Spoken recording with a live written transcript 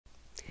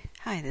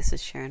Hi, this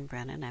is Sharon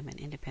Brennan. I'm an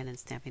independent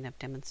Stampin' Up!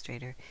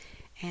 Demonstrator,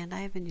 and I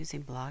have been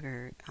using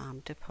Blogger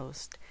to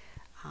post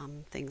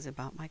things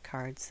about my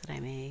cards that I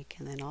make,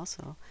 and then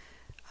also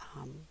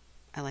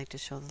I like to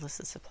show the list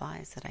of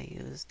supplies that I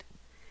used.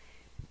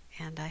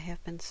 And I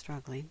have been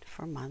struggling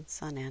for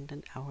months on end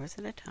and hours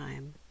at a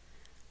time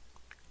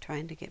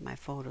trying to get my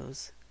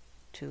photos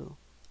to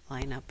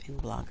line up in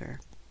Blogger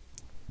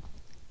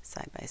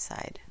side by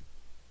side,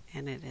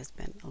 and it has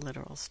been a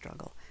literal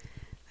struggle.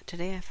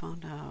 Today I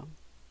found a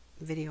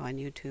video on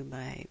YouTube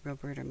by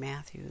Roberta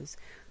Matthews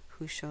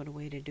who showed a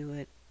way to do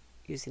it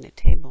using a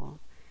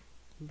table,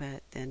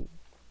 but then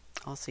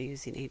also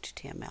using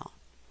HTML.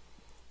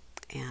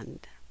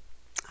 And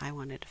I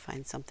wanted to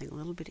find something a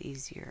little bit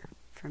easier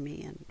for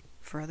me and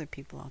for other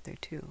people out there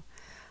too.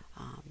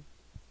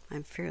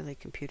 I'm fairly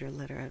computer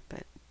literate,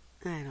 but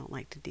I don't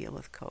like to deal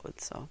with code.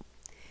 So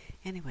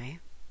anyway,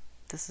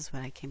 this is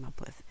what I came up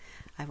with.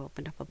 I've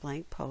opened up a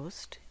blank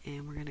post,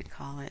 and we're going to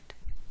call it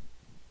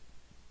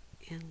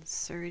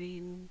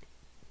Inserting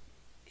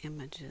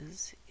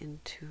Images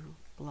into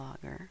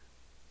Blogger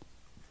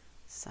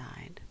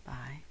Side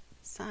by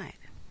Side.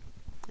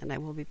 And I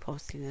will be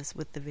posting this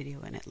with the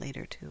video in it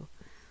later too.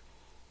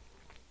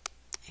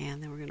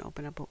 And then we're going to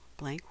open up a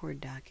blank Word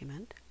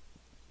document,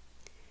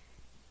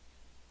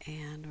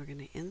 and we're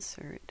going to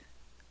insert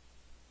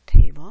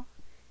table,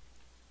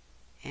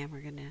 and we're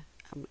going to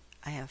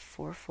I have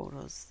 4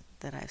 photos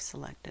that I've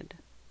selected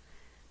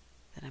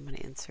that I'm going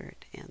to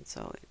insert, and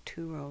so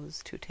 2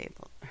 rows, 2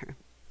 tables,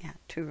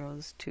 2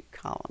 rows, 2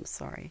 columns,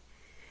 sorry.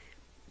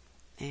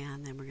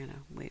 And then we're going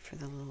to wait for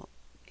the little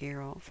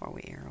arrow,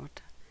 4-way arrow.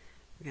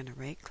 We're going to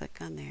right click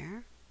on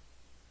there,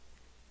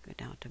 go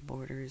down to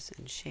borders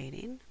and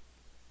shading,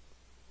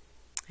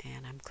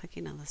 and I'm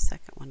clicking on the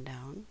second one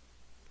down,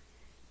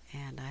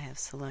 and I have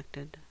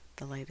selected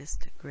the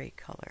lightest gray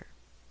color,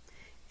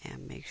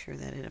 and make sure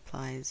that it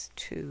applies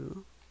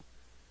to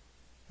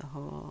the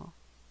whole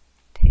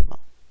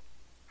table.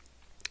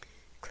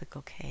 Click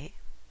OK,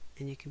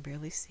 and you can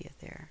barely see it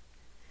there.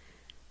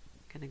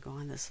 I'm going to go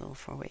on this little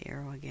 4-way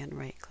arrow again,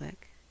 right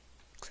click,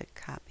 click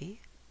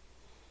copy.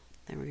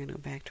 Then we're going to go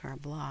back to our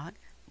blog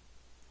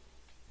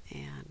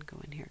and go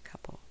in here a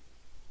couple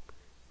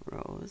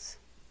rows.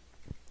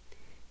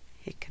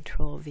 Hit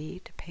Control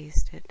V to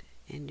paste it,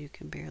 and you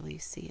can barely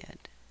see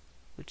it,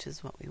 which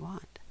is what we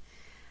want.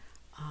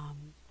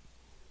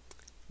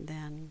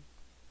 Then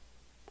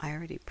I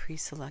already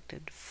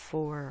pre-selected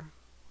 4.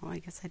 Well, I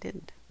guess I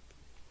didn't.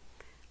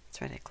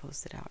 That's right, I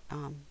closed it out.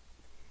 I'm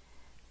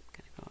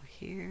going to go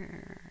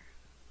here.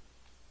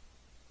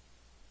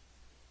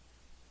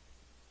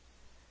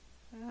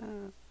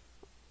 Let's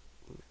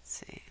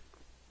see.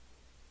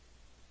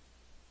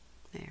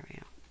 There we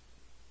go.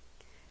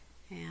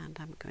 And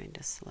I'm going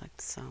to select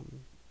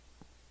some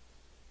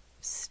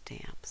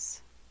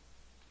stamps.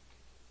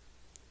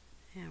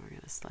 And we're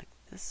going to select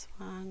this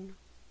one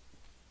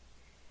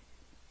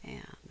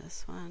and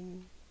this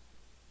one.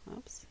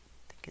 Oops,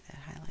 to get that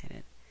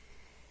highlighted.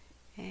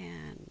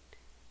 And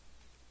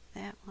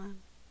that one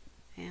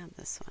and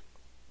this one.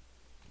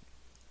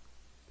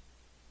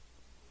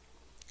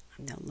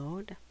 And they'll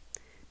load,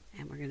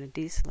 and we're going to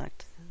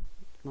deselect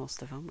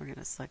most of them. We're going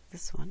to select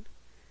this one,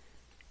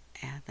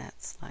 add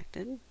that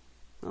selected.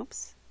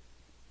 Oops,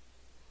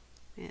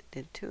 it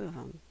did 2 of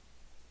them.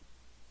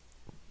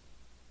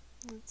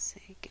 Let's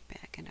see, get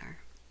back in our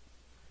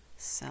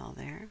cell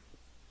there,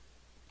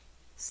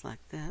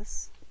 select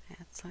this,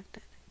 add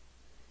selected,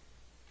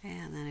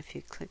 and then if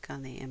you click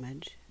on the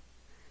image,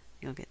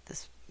 you'll get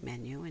this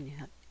menu, and you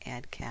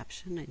add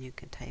caption, and you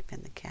can type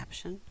in the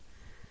caption,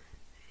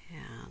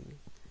 and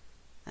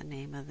the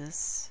name of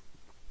this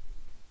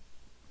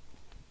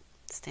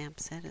stamp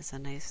set is A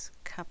Nice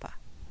Cuppa.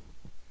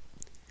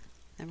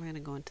 Then we're going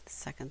to go into the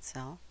second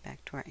cell,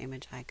 back to our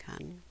image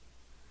icon,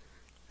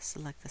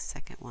 select the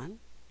second one,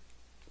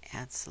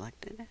 add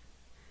selected,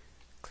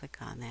 click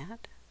on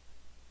that,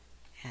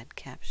 add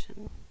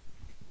caption.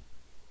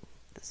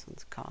 This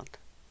one's called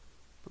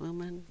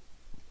Bloomin'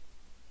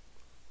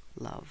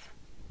 Love.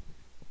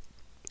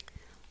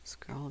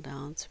 Scroll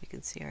down so we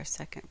can see our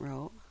second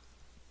row.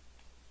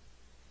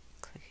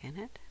 Click in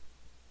it,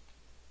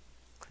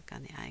 click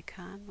on the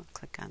icon, we'll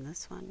click on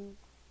this one,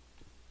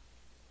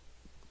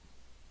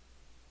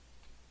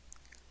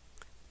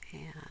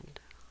 and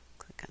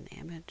click on the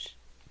image.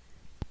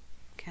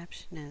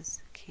 Caption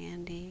is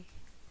Candy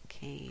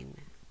Cane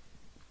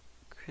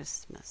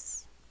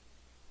Christmas.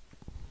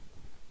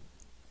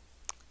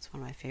 It's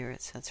one of my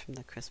favorite sets from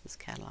the Christmas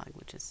catalog,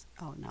 which is,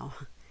 oh no.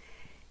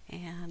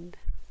 And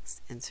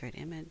insert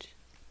image,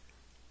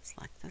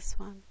 select this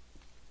one,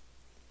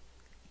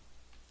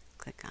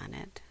 click on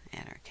it,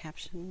 add our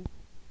caption.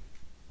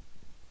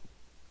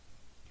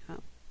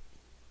 Oh.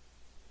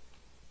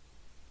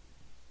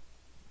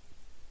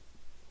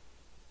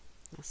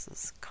 This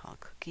is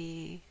called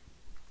Cookie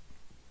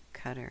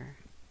Cutter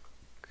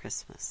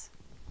Christmas.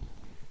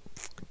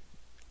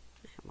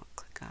 And we'll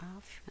click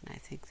off, and I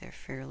think they're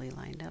fairly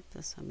lined up.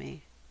 This one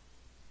may,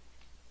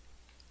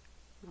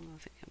 I don't know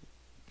if it can,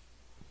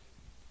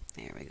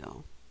 there we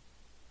go.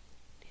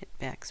 hit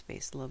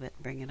backspace a little bit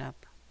and bring it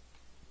up.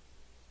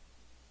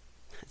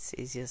 That's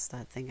the easiest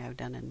thing I've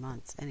done in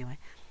months. Anyway,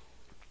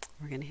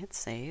 we're going to hit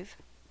save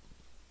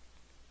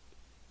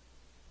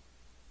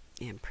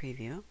and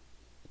preview.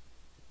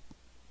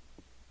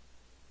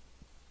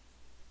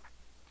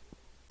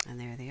 And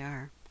there they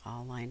are,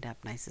 all lined up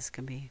nice as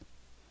can be.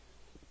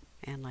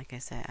 And like I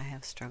said, I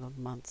have struggled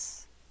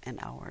months and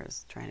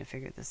hours trying to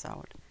figure this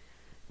out.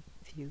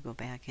 If you go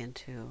back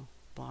into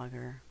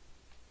Blogger,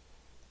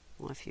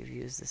 well, if you've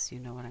used this, you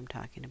know what I'm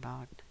talking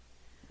about.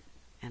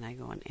 And I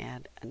go and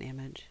add an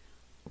image,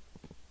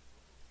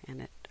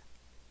 and it,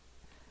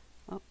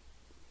 oh,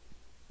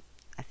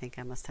 I think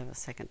I must have a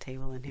second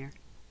table in here.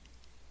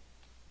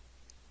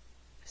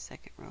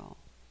 Second row.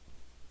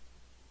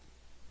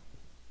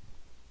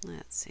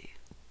 Let's see.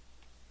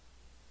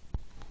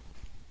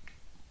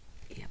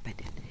 Yep, I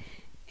did.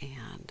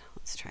 And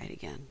let's try it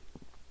again.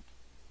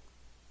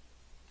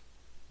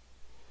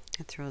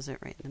 It throws it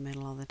right in the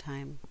middle all the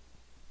time.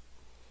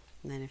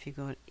 And then if you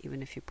go,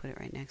 even if you put it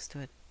right next to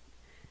it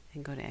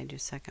and go to add your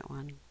second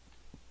one,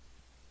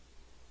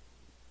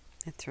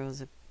 it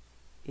throws it.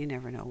 You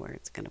never know where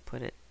it's going to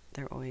put it.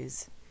 They're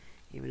always,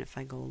 even if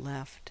I go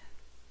left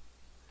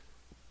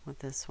with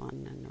this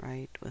one and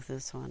right with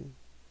this one,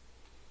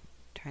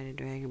 try to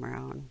drag them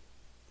around.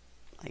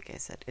 Like I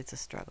said, it's a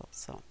struggle.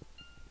 So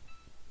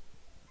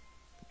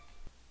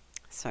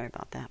sorry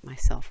about that. My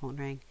cell phone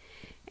rang.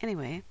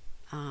 Anyway,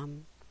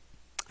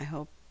 I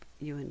hope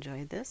you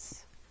enjoyed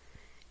this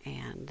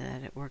and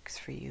that it works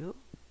for you.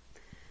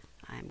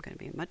 I'm going to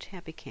be a much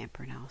happy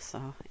camper now.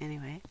 So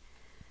anyway,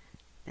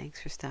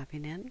 thanks for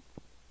stopping in,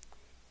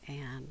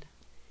 and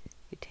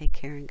you take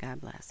care and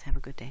God bless. Have a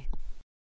good day.